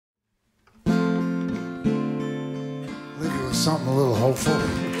something a little hopeful.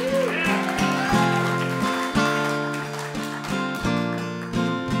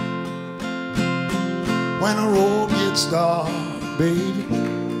 When the road gets dark, baby,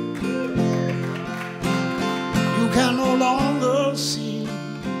 you can no longer see.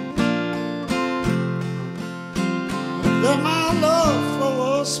 Let my love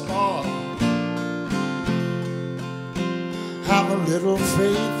for a spark. Have a little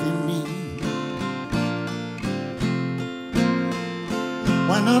faith in me.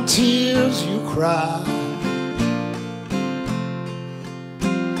 When the tears you cry,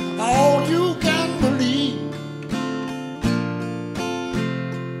 all you can believe.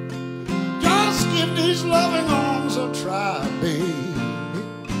 Just give these loving arms a try, baby.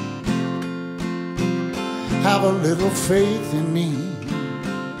 Have a little faith in me.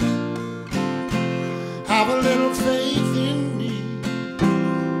 Have a little faith in me.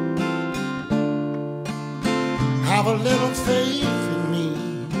 Have a little faith in me.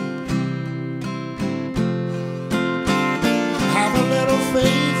 Have a little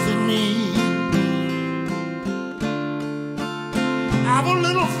faith in me. Have a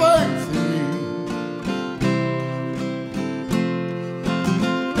little faith in me.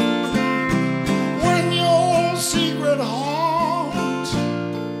 When your secret heart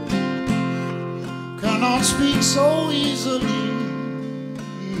cannot speak so easily,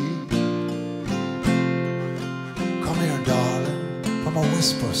 come here, darling, from a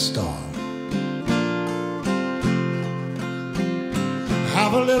whisper star.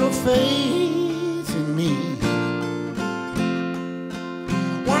 Have a little faith in me.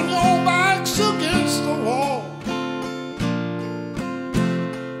 When your back's against the wall,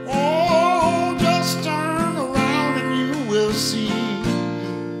 oh, just turn around and you will see.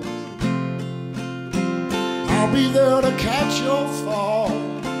 I'll be there to catch your fall.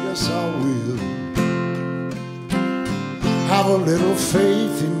 Yes, I will. Have a little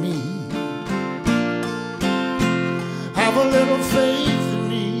faith in me. Have a little faith in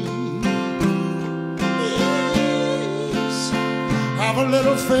me. Yes. Have a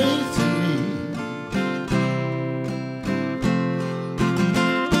little faith in me.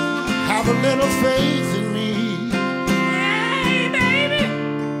 Have a little faith in me. Hey, baby.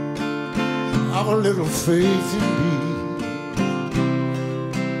 Have a little faith in me.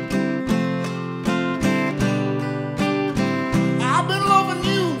 I've been loving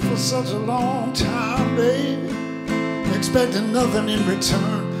you for such a long time, baby, expecting nothing in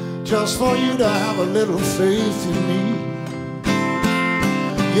return, just for you to have a little faith in me.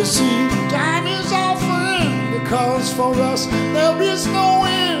 You see, time is our friend, because for us there is no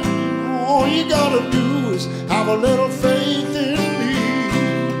end. All you gotta do is have a little faith in me.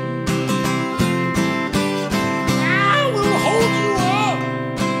 I will hold you up.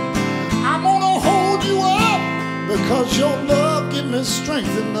 I'm gonna hold you up, because your love gives me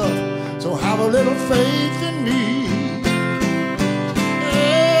strength enough. So have a little faith in me.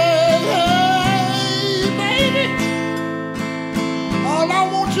 All I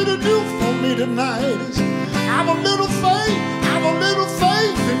want you to do for me tonight is have a little faith, have a little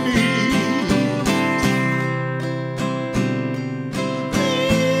faith in me.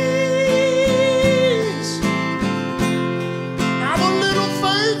 Please, have a little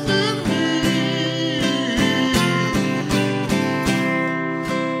faith in me.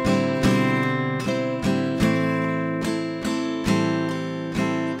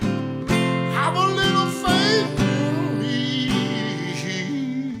 Have a little faith in me.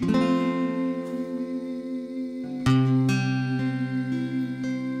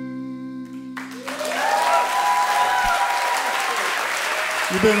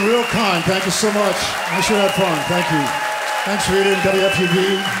 You've been real kind. Thank you so much. I sure had fun. Thank you. Thanks, Rita and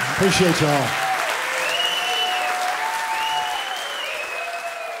WFUV. Appreciate y'all.